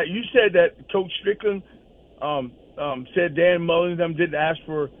 Mr. Pat, you said that Coach Strickland said Dan Mullen and them didn't ask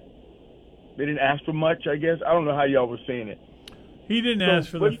for much, I guess. I don't know how y'all were saying it. He didn't ask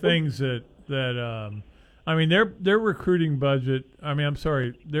for the things that I mean, their recruiting budget,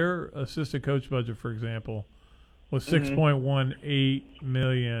 their assistant coach budget, for example, was $6.18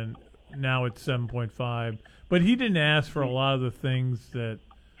 million. Now it's 7.5. But he didn't ask for a lot of the things that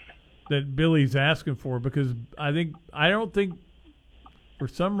Billy's asking for, because I don't think for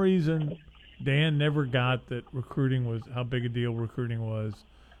some reason Dan never got that recruiting was how big a deal recruiting was.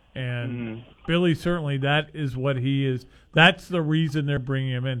 And Billy, certainly that is what he is. That's the reason they're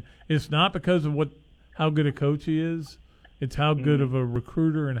bringing him in. It's not because of how good a coach he is. It's how good of a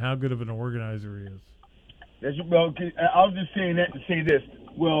recruiter and how good of an organizer he is. Well, I was just saying that to say this.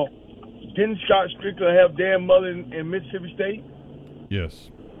 Well, didn't Scott Strickland have Dan Mullen in Mississippi State? Yes.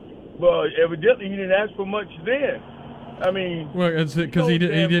 Well, evidently he didn't ask for much then. I mean, well, it's because he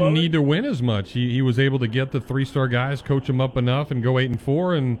didn't need to win as much. He was able to get the 3-star guys, coach them up enough, and go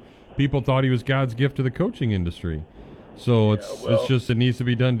 8-4, and people thought he was God's gift to the coaching industry. So it's just it needs to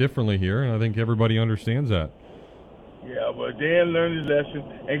be done differently here, and I think everybody understands that. Yeah, well, Dan learned his lesson,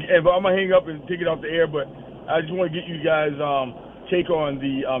 and I'm gonna hang up and take it off the air, but I just want to get you guys take on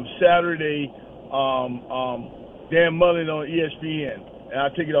the Saturday Dan Mullen on ESPN. And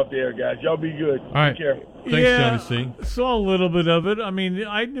I'll take it off the air, guys. Y'all be good. All right. Take care. Thanks, Johnny C. Saw a little bit of it. I mean,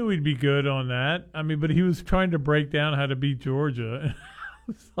 I knew he'd be good on that. I mean, but he was trying to break down how to beat Georgia.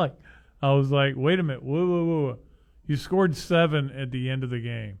 I was like, wait a minute. Whoa. You scored 7 at the end of the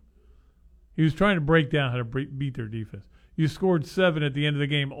game. He was trying to break down how to beat their defense. You scored 7 at the end of the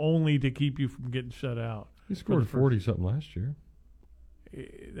game only to keep you from getting shut out. He scored 40-something last year.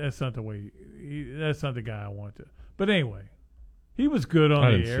 That's not the way. That's not the guy I want to. But anyway. He was good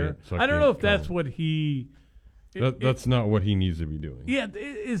on the air. I don't know if that's what he... That's not what he needs to be doing. Yeah,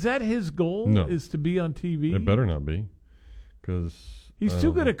 is that his goal? No. Is to be on TV? It better not be, because... He's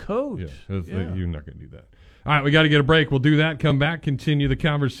too good a coach. Yeah, you're not going to do that. All right, we got to get a break. We'll do that, come back, continue the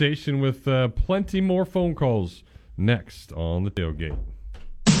conversation with plenty more phone calls next on The Tailgate.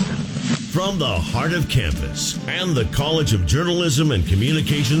 From the heart of campus and the College of Journalism and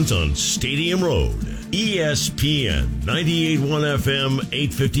Communications on Stadium Road, ESPN 98.1 FM,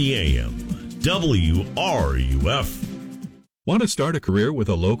 850 AM, WRUF. Want to start a career with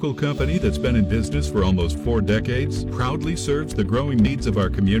a local company that's been in business for almost 4 decades, proudly serves the growing needs of our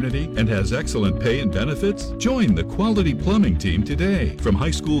community, and has excellent pay and benefits? Join the Quality Plumbing team today. From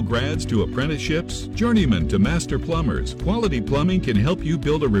high school grads to apprenticeships, journeymen to master plumbers, Quality Plumbing can help you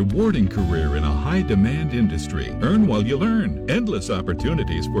build a rewarding career in a high-demand industry. Earn while you learn. Endless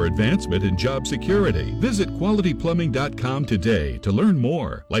opportunities for advancement and job security. Visit qualityplumbing.com today to learn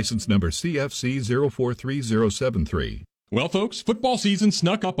more. License number CFC 043073. Well, folks, football season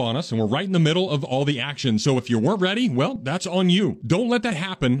snuck up on us, and we're right in the middle of all the action. So if you weren't ready, well, that's on you. Don't let that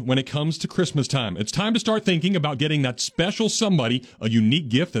happen when it comes to Christmas time. It's time to start thinking about getting that special somebody a unique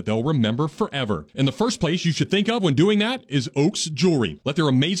gift that they'll remember forever. And the first place you should think of when doing that is Oaks Jewelry. Let their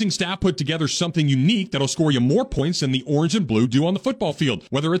amazing staff put together something unique that'll score you more points than the orange and blue do on the football field.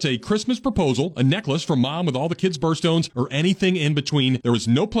 Whether it's a Christmas proposal, a necklace for mom with all the kids' birthstones, or anything in between, there is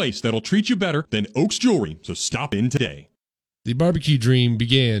no place that'll treat you better than Oaks Jewelry. So stop in today. The barbecue dream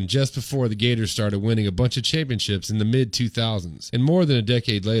began just before the Gators started winning a bunch of championships in the mid-2000s. And more than a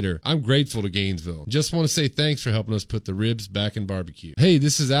decade later, I'm grateful to Gainesville. Just want to say thanks for helping us put the ribs back in barbecue. Hey,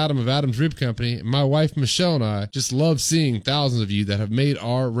 this is Adam of Adam's Rib Company, and my wife Michelle and I just love seeing thousands of you that have made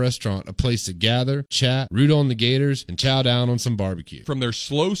our restaurant a place to gather, chat, root on the Gators, and chow down on some barbecue. From their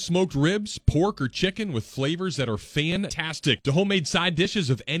slow smoked ribs, pork, or chicken with flavors that are fantastic, to homemade side dishes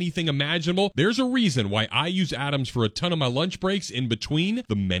of anything imaginable, there's a reason why I use Adam's for a ton of my lunch breaks in between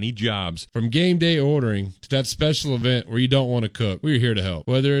the many jobs. From game day ordering to that special event where you don't want to cook, we're here to help.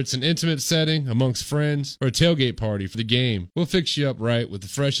 Whether it's an intimate setting amongst friends or a tailgate party for the game, we'll fix you up right with the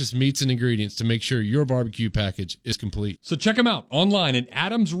freshest meats and ingredients to make sure your barbecue package is complete. So check them out online at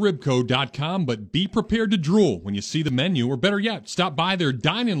adamsribco.com, but be prepared to drool when you see the menu, or better yet, stop by their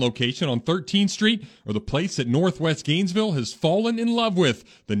dine-in location on 13th Street, or the place that Northwest Gainesville has fallen in love with,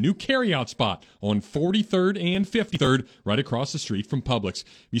 the new carryout spot on 43rd and 53rd, right across the street from Publix.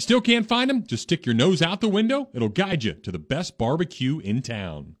 If you still can't find them, just stick your nose out the window. It'll guide you to the best barbecue in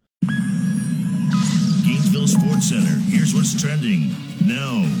town. Gainesville Sports Center. Here's what's trending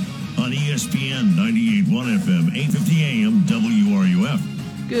now on ESPN 98.1 FM, 850 AM,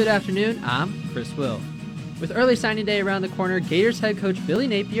 WRUF. Good afternoon, I'm Chris Will. With early signing day around the corner, Gators head coach Billy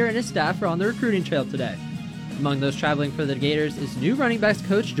Napier and his staff are on the recruiting trail today. Among those traveling for the Gators is new running backs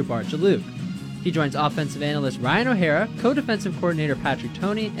coach Jabbar Jalouk. He joins offensive analyst Ryan O'Hara, co-defensive coordinator Patrick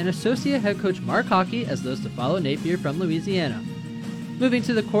Toney, and associate head coach Mark Hockey as those to follow Napier from Louisiana. Moving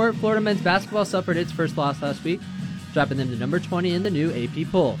to the court, Florida men's basketball suffered its first loss last week, dropping them to number 20 in the new AP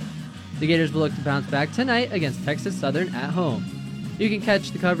poll. The Gators will look to bounce back tonight against Texas Southern at home. You can catch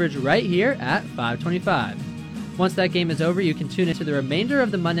the coverage right here at 525. Once that game is over, you can tune into the remainder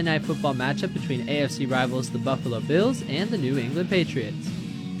of the Monday Night Football matchup between AFC rivals the Buffalo Bills and the New England Patriots.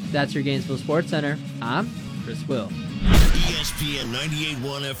 That's your Gainesville Sports Center. I'm Chris Will. ESPN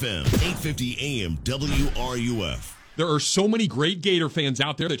 98.1 FM, 850 AM, WRUF. There are so many great Gator fans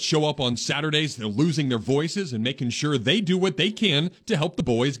out there that show up on Saturdays. They're losing their voices and making sure they do what they can to help the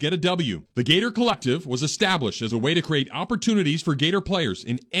boys get a W. The Gator Collective was established as a way to create opportunities for Gator players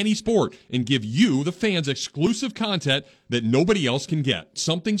in any sport and give you, the fans, exclusive content that nobody else can get.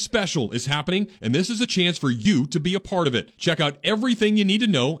 Something special is happening, and this is a chance for you to be a part of it. Check out everything you need to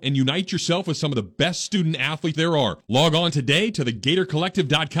know and unite yourself with some of the best student athletes there are. Log on today to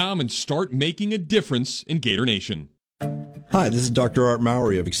thegatorcollective.com and start making a difference in Gator Nation. Hi, this is Dr. Art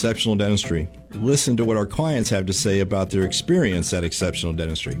Mowry of Exceptional Dentistry. Listen to what our clients have to say about their experience at Exceptional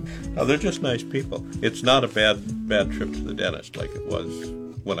Dentistry. Oh, they're just nice people. It's not a bad trip to the dentist like it was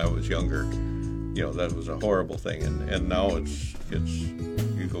when I was younger. You know, that was a horrible thing, and now it's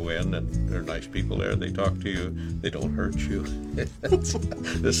you go in and there are nice people there. They talk to you. They don't hurt you.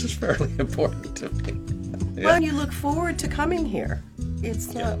 This is fairly important to me. Yeah. Well, you look forward to coming here.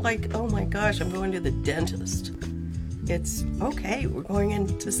 It's not like, oh my gosh, I'm going to the dentist. It's okay, we're going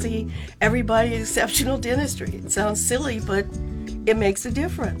in to see everybody at Exceptional Dentistry. It sounds silly, but it makes a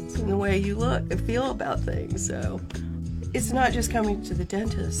difference in the way you look and feel about things. So it's not just coming to the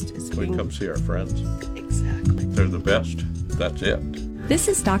dentist. It's we come see our friends. Exactly. They're the best. That's it. This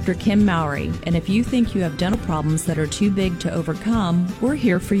is Dr. Kim Mowry, and if you think you have dental problems that are too big to overcome, we're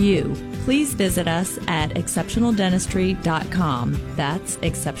here for you. Please visit us at exceptionaldentistry.com. That's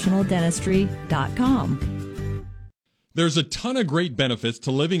exceptionaldentistry.com. There's a ton of great benefits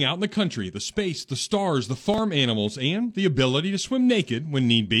to living out in the country: the space, the stars, the farm animals, and the ability to swim naked when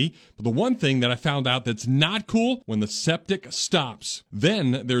need be. But the one thing that I found out that's not cool: when the septic stops.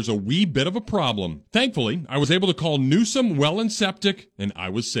 Then there's a wee bit of a problem. Thankfully, I was able to call Newsom Well and Septic, and I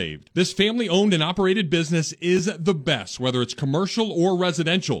was saved. This family-owned and operated business is the best, whether it's commercial or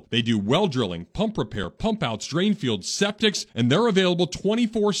residential. They do well drilling, pump repair, pump outs, drain fields, septics, and they're available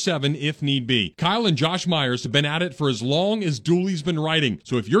 24/7 if need be. Kyle and Josh Myers have been at it for as long as Dooley's been writing.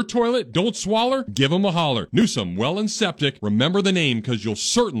 So if your toilet don't swaller, give them a holler. Newsom Well and Septic. Remember the name, because you'll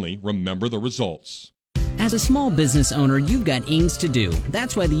certainly remember the results. As a small business owner, you've got ings to do.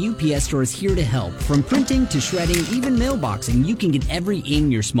 That's why the UPS Store is here to help. From printing to shredding, even mailboxing, you can get every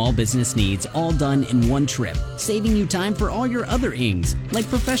ing your small business needs, all done in one trip, saving you time for all your other ings, like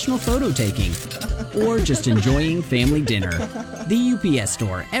professional photo taking. or just enjoying family dinner. The UPS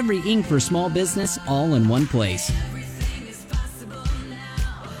Store, every ink for small business, all in one place.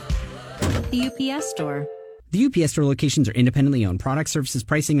 The UPS Store. The UPS Store locations are independently owned. Product, services,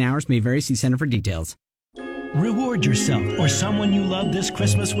 pricing, and hours may vary. See Center for details. Reward yourself or someone you love this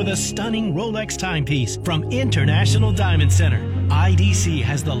Christmas with a stunning Rolex timepiece from International Diamond Center. IDC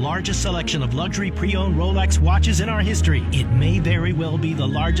has the largest selection of luxury pre-owned Rolex watches in our history. It may very well be the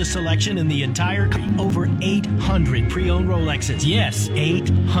largest selection in the entire country. Over 800 pre-owned Rolexes. Yes,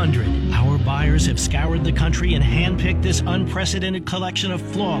 800. Our buyers have scoured the country and handpicked this unprecedented collection of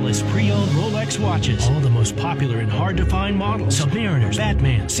flawless pre-owned Rolex watches. All the most popular and hard-to-find models. Submariners,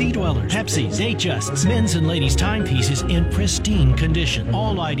 Batman, Sea Dwellers, Pepsis, Datejusts, men's and ladies' timepieces in pristine condition.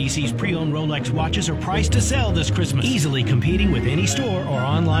 All IDC's pre-owned Rolex watches are priced to sell this Christmas, easily competing with any store or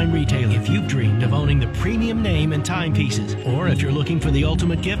online retailer. If you've dreamed of owning the premium name and timepieces, or if you're looking for the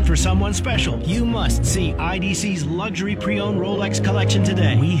ultimate gift for someone special, you must see IDC's luxury pre-owned Rolex collection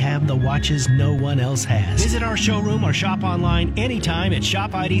today. We have the watches no one else has. Visit our showroom or shop online anytime at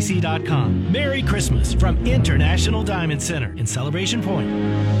shopidc.com. Merry Christmas from International Diamond Center in Celebration Point.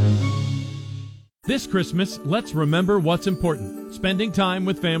 This Christmas, let's remember what's important: spending time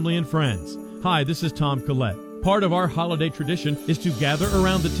with family and friends. Hi, this is Tom Collette. Part of our holiday tradition is to gather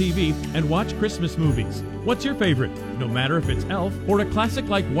around the TV and watch Christmas movies. What's your favorite? No matter if it's Elf or a classic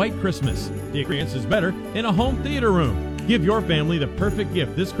like White Christmas, the experience is better in a home theater room. Give your family the perfect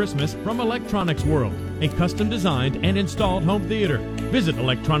gift this Christmas from Electronics World, a custom designed and installed home theater. Visit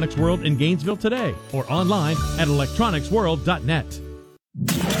Electronics World in Gainesville today or online at electronicsworld.net.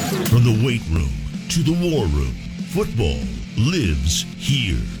 From the weight room to the war room, football lives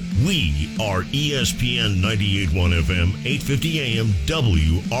here. We are ESPN 98.1 FM, 850 AM,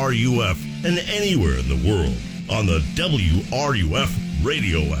 WRUF, and anywhere in the world on the WRUF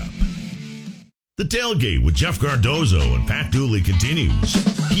radio app. The Tailgate with Jeff Cardozo and Pat Dooley continues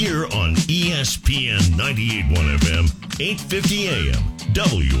here on ESPN 98.1 FM, 850 AM,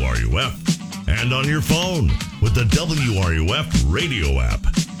 WRUF, and on your phone with the WRUF radio app.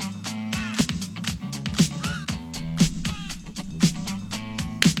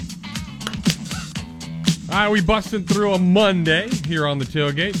 All right, we busting through a Monday here on the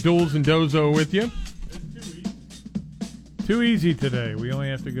Tailgate. Duels and Dozo with you. Too easy today. We only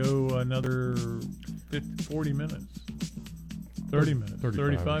have to go another 40 minutes. 30 minutes.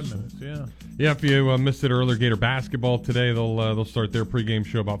 35 minutes, yeah. Yeah, if you missed it earlier, Gator basketball today, they'll start their pregame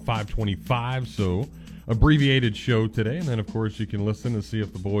show about 5:25, so abbreviated show today. And then, of course, you can listen and see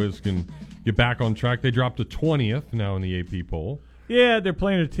if the boys can get back on track. They dropped to 20th now in the AP poll. Yeah, they're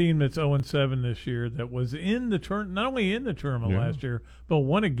playing a team that's 0-7 this year that was in the not only in the tournament last year, but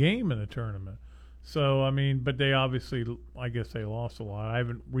won a game in the tournament. So, I mean, but they obviously, I guess they lost a lot. I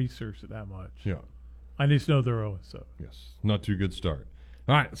haven't researched it that much. Yeah. I just know they're 0-7. Yes, not too good start.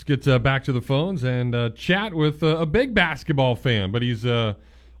 All right, let's get back to the phones and chat with a big basketball fan, but he's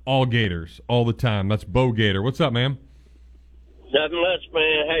all Gators all the time. That's Bo Gator. What's up, man? Nothing much,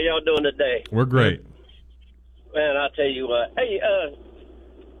 man. How y'all doing today? We're great. Man, I'll tell you what. Hey,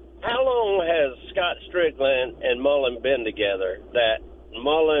 how long has Scott Strickland and Mullen been together? That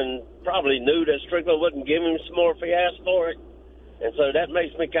Mullen probably knew that Strickland wouldn't give him some more if he asked for it. And so that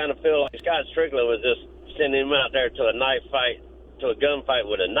makes me kind of feel like Scott Strickland was just sending him out there to a gunfight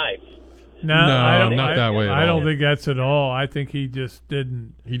with a knife. No, I don't, not that way at all. I don't think that's at all. I think he just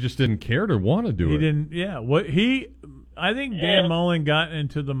didn't. He just didn't care to want to do it. He didn't. Yeah. I think Dan Mullen got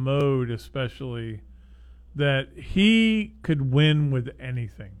into the mode, especially, that he could win with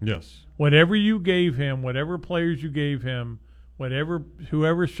anything. Yes. Whatever you gave him, whatever players you gave him,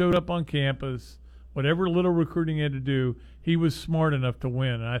 whoever showed up on campus, whatever little recruiting he had to do, he was smart enough to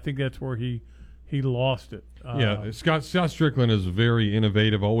win. And I think that's where he lost it. Scott Strickland is very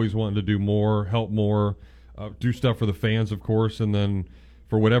innovative, always wanting to do more, help more, do stuff for the fans, of course, and then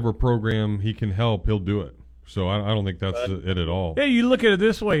for whatever program he can help, he'll do it. So I don't think that's it at all. Yeah, you look at it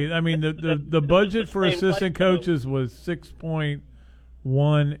this way. I mean, the budget for assistant coaches was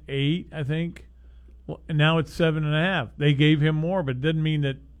 6.18, I think. And now it's 7.5. They gave him more, but it didn't mean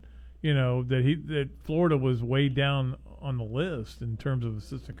that, that Florida was way down on the list in terms of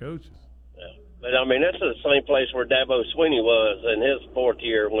assistant coaches. Yeah. But, I mean, that's the same place where Dabo Swinney was in his fourth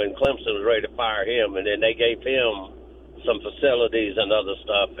year when Clemson was ready to fire him, and then they gave him some facilities and other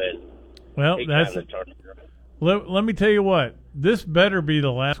stuff. And let me tell you what. This better be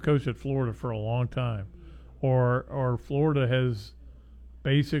the last coach at Florida for a long time, or Florida has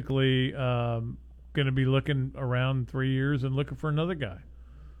basically going to be looking around 3 years and looking for another guy.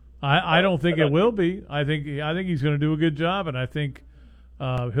 I don't think it will be. I think he's going to do a good job, and I think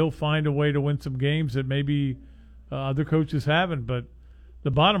He'll find a way to win some games that maybe other coaches haven't. But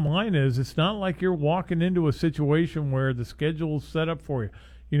the bottom line is, it's not like you're walking into a situation where the schedule is set up for you.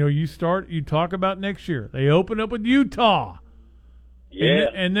 You know, you talk about next year. They open up with Utah. Yeah.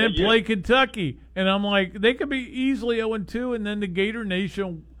 And then play Kentucky. And I'm like, they could be easily 0-2, and then the Gator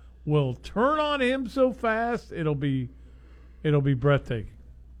Nation will turn on him so fast, it'll be breathtaking.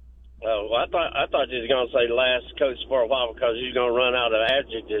 Oh, well, I thought you was going to say last coach for a while because you're going to run out of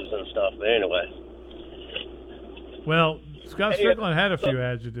adjectives and stuff. But anyway. Well, Scott Strickland had a few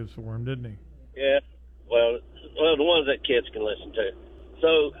adjectives for him, didn't he? Yeah. Well, the ones that kids can listen to.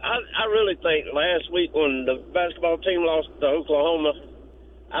 So I really think last week when the basketball team lost to Oklahoma,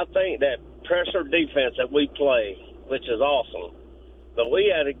 I think that pressure defense that we play, which is awesome, but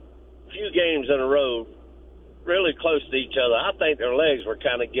we had a few games in a row really close to each other. I think their legs were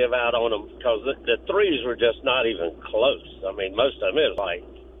kind of give out on them because the threes were just not even close. I mean, most of them is like,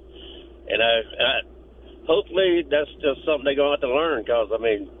 hopefully that's just something they're going to have to learn because, I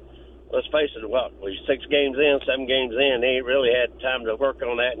mean, let's face it, we're 6 games in, 7 games in. They ain't really had time to work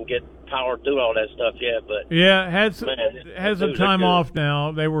on that and get powered through all that stuff yet. But yeah, had some time off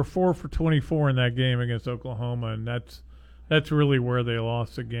now. They were 4 for 24 in that game against Oklahoma, and that's really where they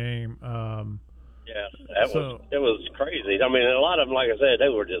lost the game. Yeah, it was crazy. I mean, a lot of them, like I said, they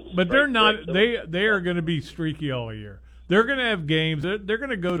were just. But they're not. They are going to be streaky all year. They're going to have games. They're going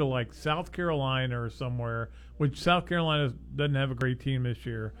to go to like South Carolina or somewhere, which South Carolina doesn't have a great team this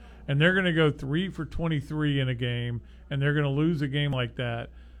year, and they're going to go 3 for 23 in a game, and they're going to lose a game like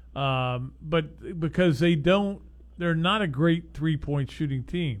that. But because they're not a great 3-point shooting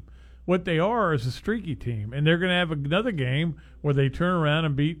team. What they are is a streaky team, and they're going to have another game where they turn around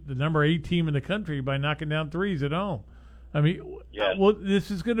and beat the number 8 team in the country by knocking down threes at home. I mean, well, this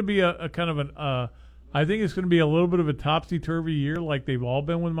is going to be a kind of I think it's going to be a little bit of a topsy-turvy year like they've all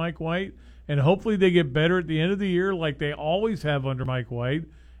been with Mike White, and hopefully they get better at the end of the year like they always have under Mike White,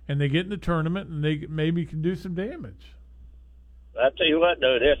 and they get in the tournament and they maybe can do some damage. I tell you what,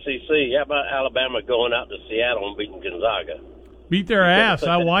 though, the SEC, how about Alabama going out to Seattle and beating Gonzaga? Beat their ass.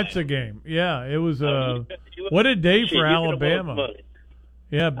 I watched the game. Yeah, it was what a day for Alabama.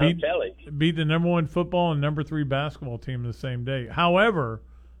 Yeah, beat the number 1 football and number 3 basketball team the same day. However,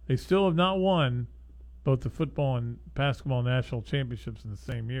 they still have not won both the football and basketball national championships in the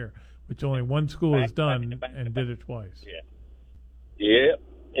same year, which only one school has done and did it twice. Yeah.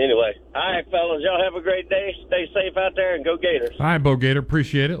 Anyway, all right, fellas, y'all have a great day. Stay safe out there and go Gators. All right, Bo Gator,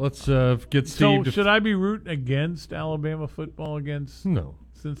 appreciate it. Let's get Steve. So, should I be rooting against Alabama football against No,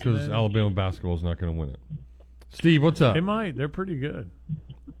 Cincinnati? because Alabama basketball is not going to win it. Steve, what's up? They might. They're pretty good.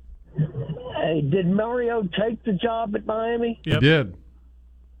 Hey, did Mario take the job at Miami? Yep. He did.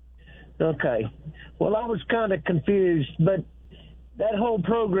 Okay. Well, I was kind of confused, but that whole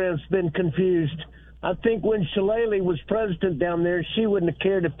program's been confused. I think when Shillelagh was president down there, she wouldn't have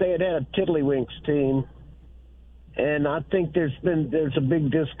cared if they had a Tiddlywinks team. And I think there's a big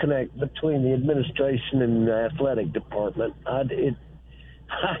disconnect between the administration and the athletic department. I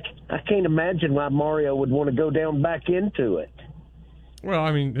can't imagine why Mario would want to go down back into it. Well,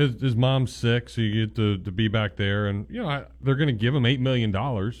 I mean, his mom's sick, so you get to be back there. And, you know, they're going to give him $8 million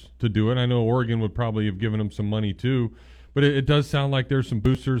to do it. I know Oregon would probably have given him some money, too. But it does sound like there's some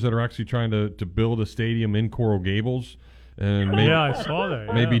boosters that are actually trying to build a stadium in Coral Gables. And maybe, I saw that.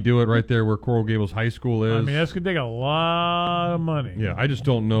 Yeah. Maybe do it right there where Coral Gables High School is. I mean, that's going to take a lot of money. Yeah, I just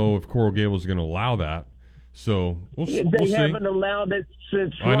don't know if Coral Gables is going to allow that. So we'll see. They haven't allowed it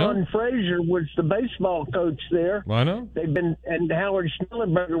since Ron Frazier was the baseball coach there. I know. And Howard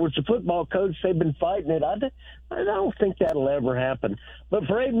Schnellenberger was the football coach. They've been fighting it. I don't think that'll ever happen. But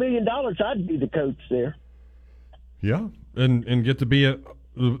for $8 million, I'd be the coach there. Yeah, and get to be at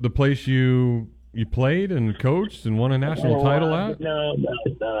the place you played and coached and won a national title at? No,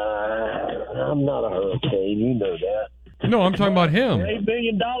 I'm not a Hurricane. You know that. No, I'm talking about him. For $8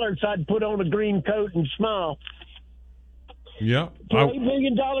 million, I'd put on a green coat and smile. Yeah. For $8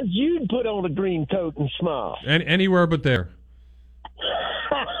 million, you'd put on a green coat and smile. And anywhere but there.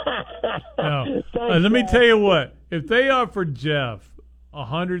 No. Let me tell you what. If they offered Jeff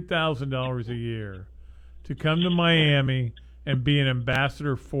 $100,000 a year to come to Miami and be an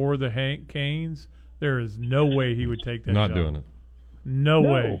ambassador for the Canes, there is no way he would take that job. Not doing it. No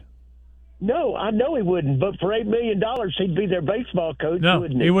way. No, I know he wouldn't. But for $8 million, he'd be their baseball coach. No,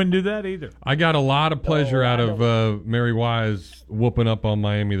 wouldn't he wouldn't do that either. I got a lot of pleasure out of Mary Wise whooping up on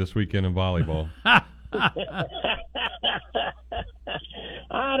Miami this weekend in volleyball. I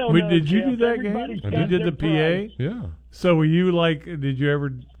don't know. Did you Jeff. do that game? You did the PA? Yeah. So were you did you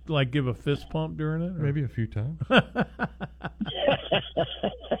ever give a fist pump during it? Or? Maybe a few times.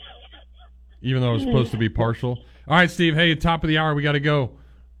 Even though it was supposed to be partial. All right, Steve. Hey, top of the hour, we got to go.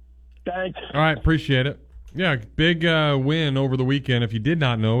 Thanks. All right, appreciate it. Yeah, big win over the weekend. If you did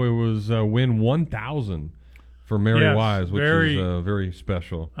not know, it was win 1,000 for Mary Wise, which is very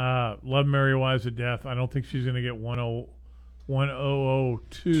special. Love Mary Wise to death. I don't think she's going to get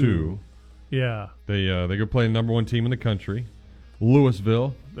 1002. Yeah. They go play the number one team in the country,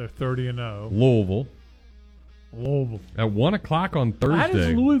 Louisville. They're 30-0. Louisville. At 1 o'clock on Thursday. How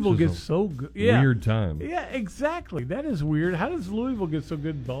does Louisville get so good? Weird time. Yeah, exactly. That is weird. How does Louisville get so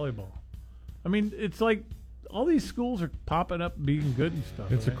good in volleyball? I mean, it's like all these schools are popping up being good and stuff.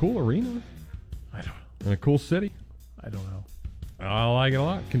 It's a cool arena. I don't know. And a cool city. I don't know. I like it a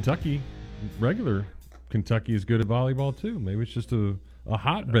lot. Kentucky is good at volleyball too. Maybe it's just a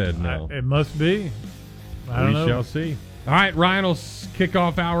hotbed now. It must be. We shall see. All right, Ryan will kick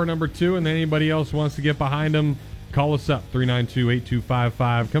off hour number 2, and then anybody else wants to get behind him, call us up,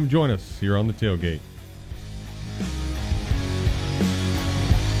 392-8255. Come join us here on The Tailgate.